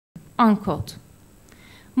unquote.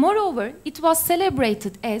 Moreover, it was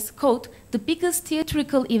celebrated as, quote, the biggest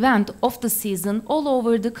theatrical event of the season all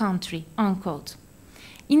over the country, unquote.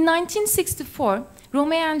 In 1964,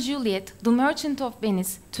 Romeo and Juliet, The Merchant of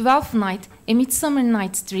Venice, Twelfth Night, A Midsummer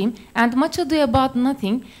Night's Dream, and Much Ado About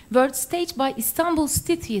Nothing were staged by Istanbul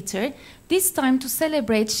City Theatre, this time to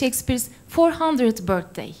celebrate Shakespeare's 400th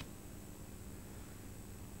birthday.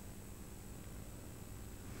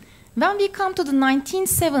 When we come to the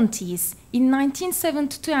 1970s, in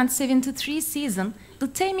 1972 and 73 season, The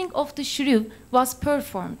Taming of the Shrew was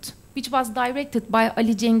performed, which was directed by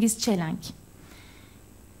Ali Cengiz Çelenk.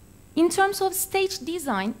 In terms of stage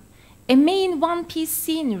design, a main one-piece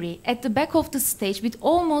scenery at the back of the stage with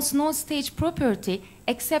almost no stage property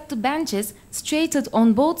except the benches straightened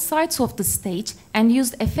on both sides of the stage and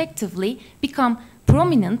used effectively become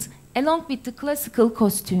prominent along with the classical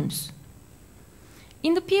costumes.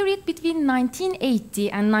 In the period between 1980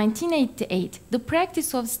 and 1988, the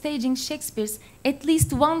practice of staging Shakespeare's at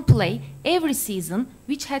least one play every season,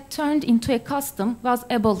 which had turned into a custom, was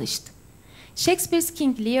abolished. Shakespeare's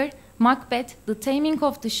King Lear, Macbeth, The Taming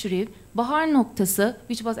of the Shrew, Bahar Noktası,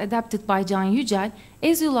 which was adapted by Can Yücel,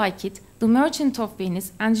 As You Like It, The Merchant of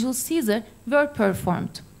Venice, and Jules Caesar were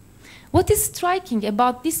performed. What is striking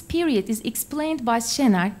about this period is explained by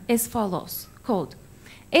Şener as follows, quote,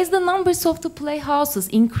 as the numbers of the playhouses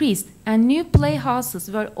increased and new playhouses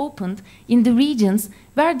were opened in the regions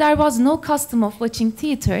where there was no custom of watching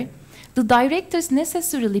theater, the directors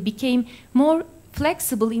necessarily became more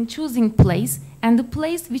flexible in choosing plays, and the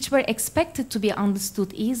plays which were expected to be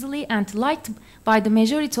understood easily and liked by the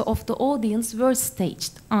majority of the audience were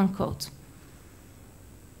staged, unquote.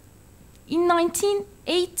 In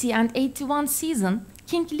 1980 and 81 season,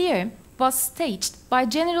 King Lear was staged by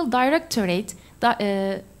General Directorate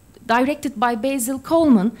directed by Basil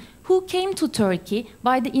Coleman, who came to Turkey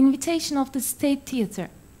by the invitation of the State Theatre,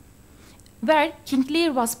 where King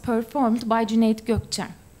Lear was performed by Cüneyt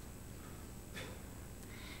Gökçer.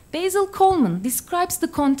 Basil Coleman describes the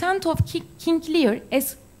content of King Lear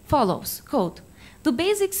as follows, quote, the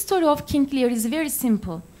basic story of King Lear is very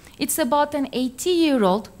simple. It's about an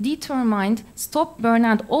 80-year-old, determined, stubborn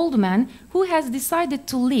and old man who has decided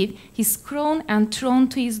to leave his crown and throne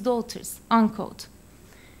to his daughters, unquote.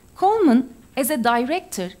 Coleman, as a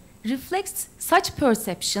director, reflects such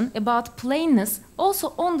perception about plainness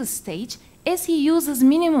also on the stage as he uses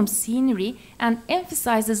minimum scenery and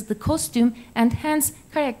emphasizes the costume and hence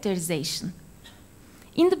characterization.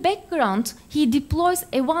 In the background, he deploys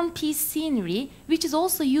a one-piece scenery which is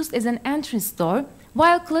also used as an entrance door,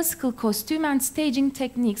 while classical costume and staging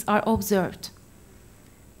techniques are observed.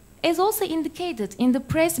 As also indicated in the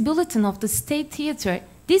press bulletin of the State Theatre,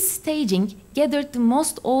 this staging gathered the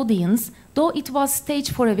most audience, though it was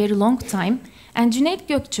staged for a very long time, and Cüneyt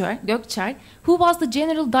Gökçer, who was the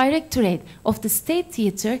General Directorate of the State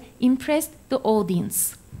Theatre, impressed the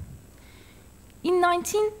audience. In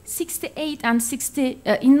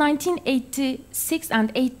 1986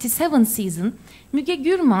 and 87 season, Müge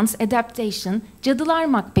Gürman's adaptation, Cadılar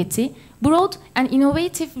Macbeth'i, brought an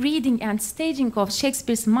innovative reading and staging of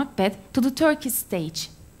Shakespeare's Macbeth to the Turkish stage.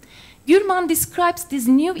 Gürman describes this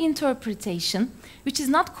new interpretation, which is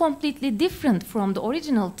not completely different from the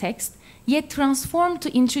original text, yet transformed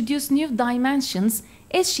to introduce new dimensions,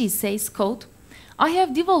 as she says, quote, I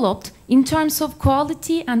have developed in terms of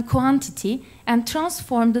quality and quantity and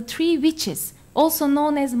transformed the three witches, also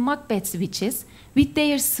known as Macbeth's witches, with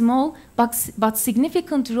their small but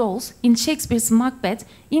significant roles in Shakespeare's Macbeth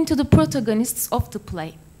into the protagonists of the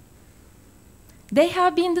play. They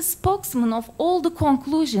have been the spokesmen of all the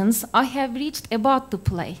conclusions I have reached about the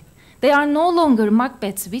play. They are no longer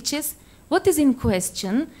Macbeth's witches. What is in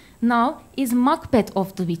question now is Macbeth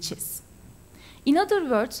of the witches. In other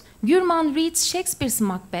words, Gürman reads Shakespeare's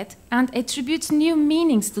Macbeth and attributes new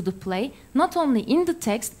meanings to the play, not only in the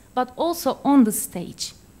text, but also on the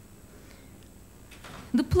stage.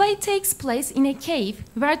 The play takes place in a cave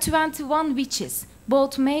where 21 witches,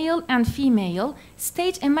 both male and female,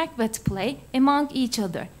 stage a Macbeth play among each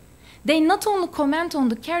other. They not only comment on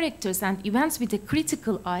the characters and events with a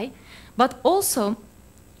critical eye, but also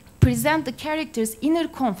present the characters' inner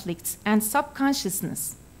conflicts and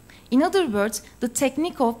subconsciousness. In other words, the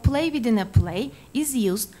technique of play within a play is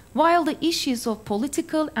used while the issues of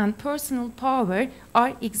political and personal power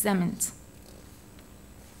are examined.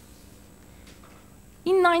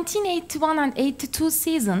 In 1981 and 82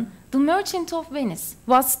 season, The Merchant of Venice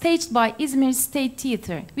was staged by İzmir State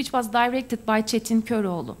Theatre, which was directed by Çetin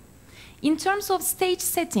Köroğlu. In terms of stage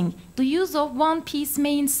setting, the use of one-piece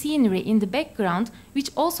main scenery in the background, which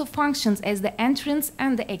also functions as the entrance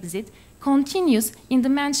and the exit, continues in the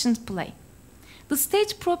mentioned play. The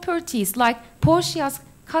stage properties like Portia's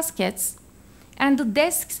caskets and the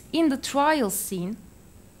desks in the trial scene,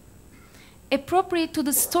 appropriate to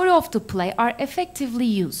the story of the play, are effectively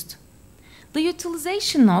used. The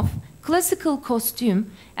utilization of classical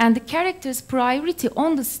costume and the character's priority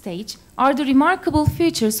on the stage are the remarkable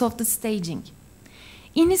features of the staging.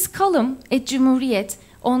 In his column at Cumhuriyet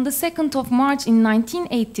on the 2nd of March in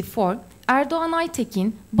 1984, Erdoğan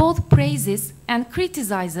Aytekin both praises and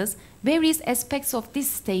criticizes various aspects of this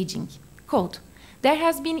staging. Quote, "There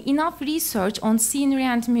has been enough research on scenery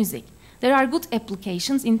and music. There are good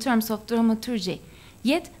applications in terms of dramaturgy.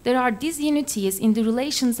 Yet there are disunities in the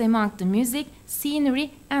relations among the music,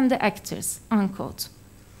 scenery, and the actors." Unquote.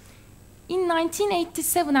 In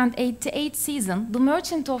 1987 and 88 season, The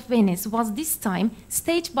Merchant of Venice was this time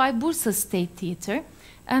staged by Bursa State Theatre,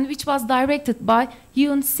 and which was directed by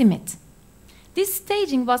Ewan Smith. This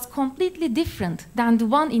staging was completely different than the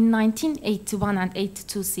one in 1981 and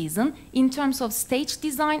 82 season in terms of stage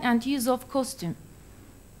design and use of costume.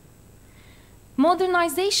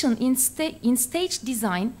 Modernization in stage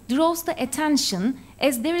design draws the attention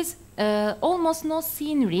as there is almost no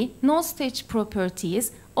scenery, no stage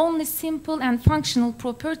properties, only simple and functional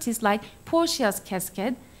properties like Portia's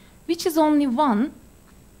casket, which is only one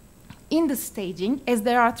in the staging, as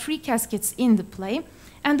there are 3 caskets in the play,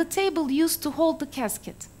 and the table used to hold the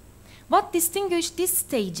casket. What distinguishes this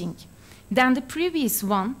staging than the previous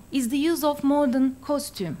one is the use of modern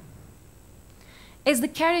costume, as the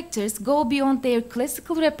characters go beyond their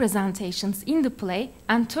classical representations in the play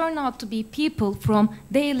and turn out to be people from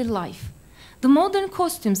daily life. The modern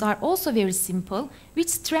costumes are also very simple, which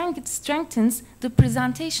strengthens the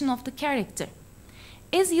presentation of the character.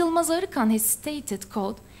 As Yılmaz Arıkan has stated,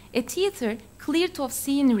 quote, "A theater cleared of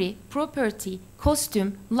scenery, property,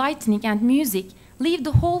 costume, lighting, and music leave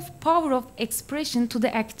the whole power of expression to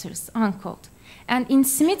the actors," unquote. And in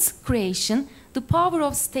Smith's creation, the power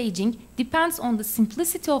of staging depends on the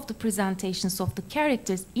simplicity of the presentations of the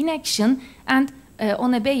characters in action and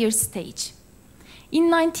on a bare stage. In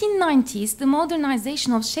 1990s, the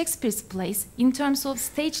modernization of Shakespeare's plays in terms of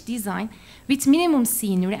stage design with minimum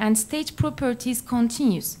scenery and stage properties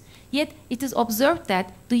continues. Yet it is observed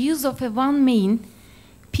that the use of a one main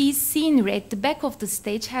piece scenery at the back of the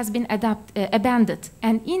stage has been abandoned,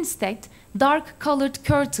 and instead dark colored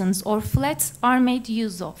curtains or flats are made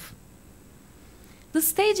use of. The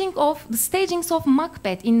stagings of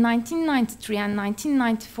Macbeth in 1993 and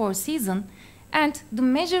 1994 season and the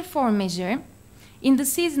Measure for Measure in the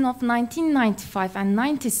season of 1995 and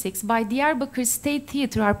 96 by Diyarbakır State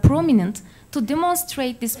Theatre are prominent to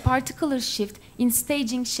demonstrate this particular shift in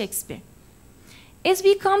staging Shakespeare. As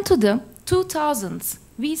we come to the 2000s,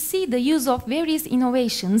 we see the use of various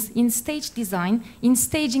innovations in stage design in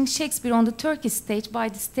staging Shakespeare on the Turkish stage by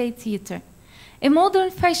the State Theatre. A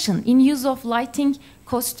modern fashion in use of lighting,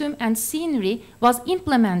 costume, and scenery was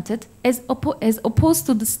implemented as opposed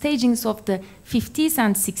to the stagings of the 50s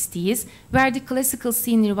and 60s, where the classical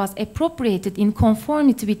scenery was appropriated in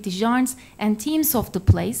conformity with the genres and themes of the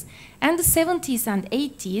plays, and the 70s and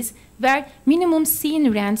 80s, where minimum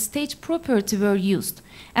scenery and stage property were used,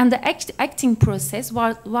 and the acting process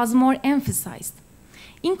was more emphasized.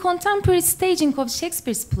 In contemporary staging of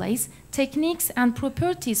Shakespeare's plays, techniques and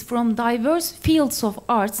properties from diverse fields of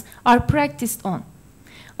arts are practiced on.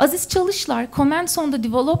 Aziz Çalışlar comments on the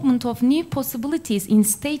development of new possibilities in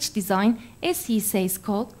stage design, as he says,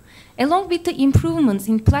 quote, "Along with the improvements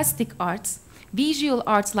in plastic arts, visual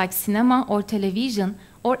arts like cinema or television,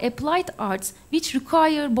 or applied arts which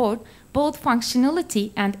require both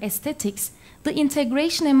functionality and aesthetics, the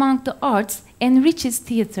integration among the arts enriches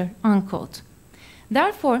theater," unquote.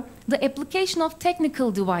 Therefore, the application of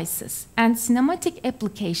technical devices and cinematic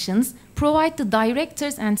applications provide the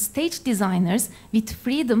directors and stage designers with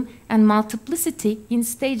freedom and multiplicity in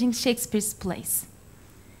staging Shakespeare's plays.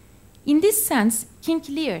 In this sense, King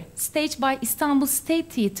Lear, staged by Istanbul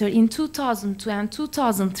State Theatre in 2002 and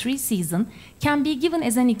 2003 season, can be given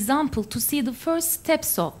as an example to see the first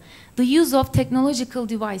steps of the use of technological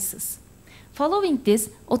devices. Following this,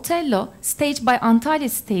 Othello, staged by Antalya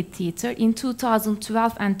State Theatre in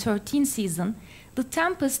 2012 and 13 season, The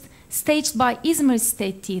Tempest, staged by İzmir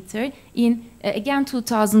State Theatre in again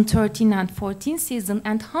 2013 and 14 season,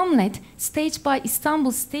 and Hamlet, staged by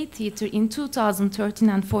Istanbul State Theatre in 2013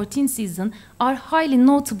 and 14 season, are highly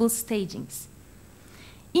notable stagings.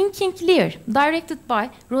 In King Lear, directed by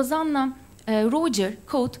Rosanna Roger,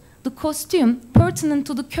 quote, "The costume pertinent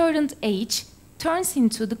to the current age turns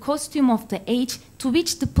into the costume of the age to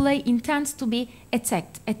which the play intends to be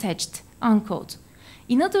attached," unquote.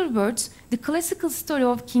 In other words, the classical story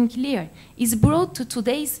of King Lear is brought to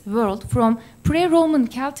today's world from pre-Roman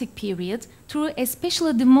Celtic period through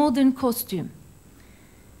especially the modern costume.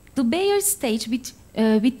 The bare stage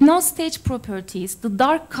with no stage properties, the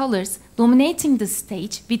dark colors dominating the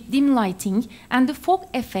stage with dim lighting, and the fog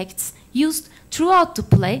effects used throughout the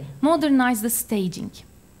play modernize the staging.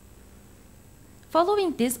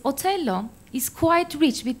 Following this, Othello is quite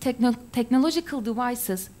rich with technological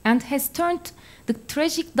devices and has turned the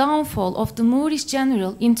tragic downfall of the Moorish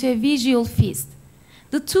general into a visual feast.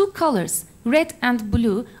 The two colors, red and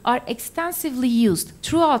blue, are extensively used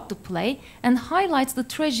throughout the play and highlights the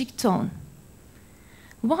tragic tone.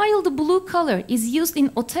 While the blue color is used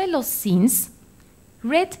in Othello's scenes,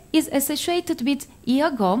 red is associated with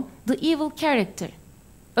Iago, the evil character.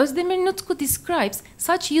 Özdemir Nutku describes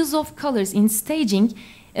such use of colors in staging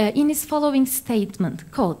in his following statement,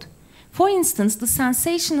 quote, "For instance, the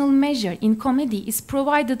sensational measure in comedy is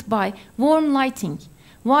provided by warm lighting,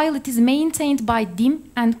 while it is maintained by dim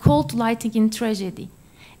and cold lighting in tragedy.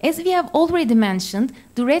 As we have already mentioned,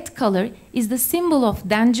 the red color is the symbol of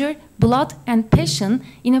danger, blood, and passion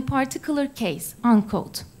in a particular case,"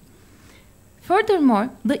 unquote. Furthermore,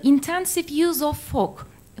 the intensive use of fog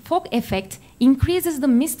effect increases the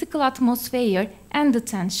mystical atmosphere and the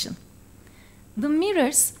tension. The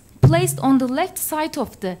mirrors placed on the left side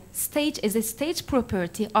of the stage as a stage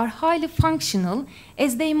property are highly functional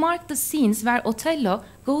as they mark the scenes where Othello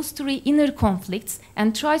goes through inner conflicts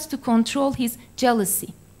and tries to control his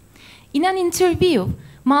jealousy. In an interview,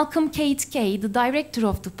 Malcolm Hacettepe, the director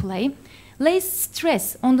of the play, lays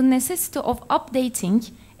stress on the necessity of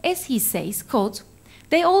updating, as he says, quote,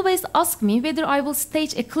 "They always ask me whether I will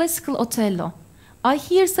stage a classical Othello. I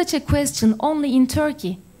hear such a question only in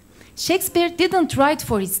Turkey. Shakespeare didn't write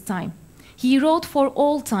for his time. He wrote for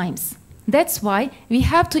all times. That's why we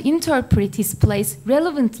have to interpret his plays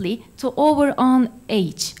relevantly to our own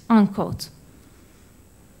age," unquote.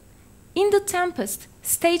 In The Tempest,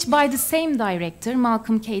 staged by the same director,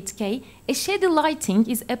 Malcolm Hacettepe, a shady lighting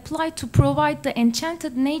is applied to provide the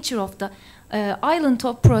enchanted nature of the island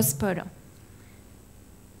of Prospero.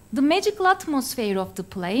 The magical atmosphere of the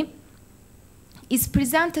play is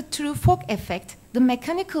presented through fog effect, the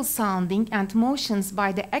mechanical sounding and motions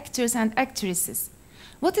by the actors and actresses.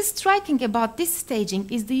 What is striking about this staging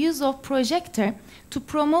is the use of projector to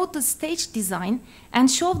promote the stage design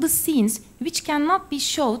and show the scenes which cannot be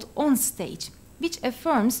showed on stage, which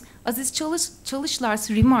affirms Aziz Çalışlar's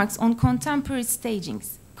remarks on contemporary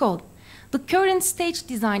stagings. Quote, "The current stage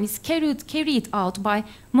design is carried out by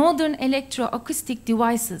modern electroacoustic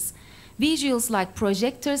devices, visuals like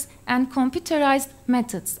projectors and computerized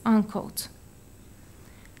methods," unquote.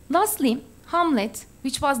 Lastly, Hamlet,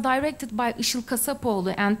 which was directed by Işıl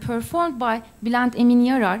Kasapoğlu and performed by Bülent Emin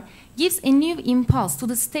Yarar, gives a new impulse to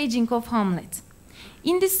the staging of Hamlet.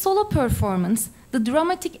 In this solo performance, the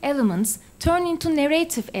dramatic elements turn into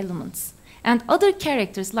narrative elements, and other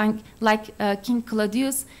characters like King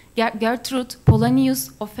Claudius, Gertrude, Polonius,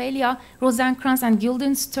 Ophelia, Rosencrantz, and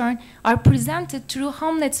Guildenstern are presented through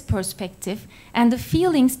Hamlet's perspective and the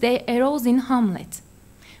feelings they arouse in Hamlet.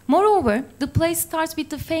 Moreover, the play starts with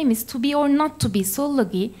the famous "to be or not to be"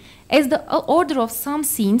 soliloquy, as the order of some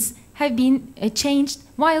scenes have been changed,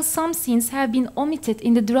 while some scenes have been omitted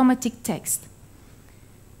in the dramatic text.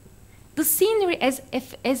 The scenery is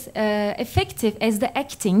as effective as the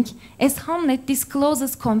acting, as Hamlet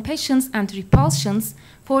discloses compassions and repulsions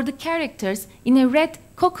for the characters in a red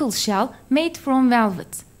cockle shell made from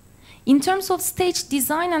velvet. In terms of stage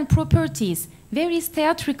design and properties, various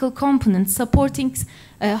theatrical components supporting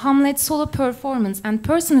Hamlet's solo performance and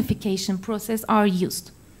personification process are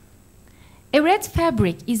used. A red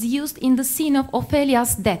fabric is used in the scene of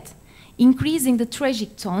Ophelia's death, increasing the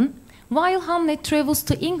tragic tone, while Hamlet travels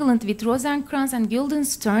to England with Rosencrantz and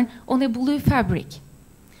Guildenstern on a blue fabric.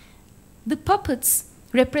 The puppets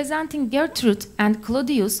representing Gertrude and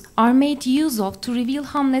Claudius are made use of to reveal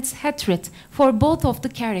Hamlet's hatred for both of the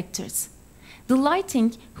characters. The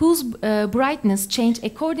lighting, whose brightness change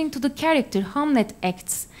according to the character Hamlet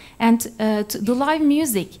acts, and the live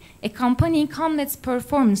music accompanying Hamlet's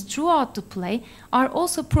performance throughout the play are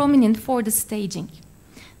also prominent for the staging.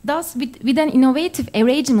 Thus, with an innovative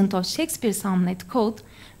arrangement of Shakespeare's Hamlet, quote,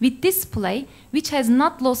 "With this play, which has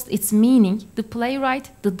not lost its meaning, the playwright,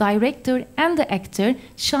 the director, and the actor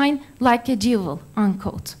shine like a jewel,"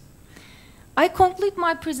 unquote. I conclude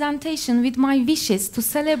my presentation with my wishes to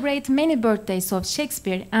celebrate many birthdays of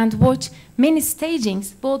Shakespeare and watch many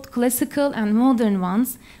stagings, both classical and modern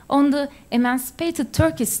ones, on the emancipated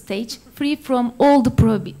Turkish stage, free from all the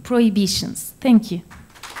prohibitions. Thank you.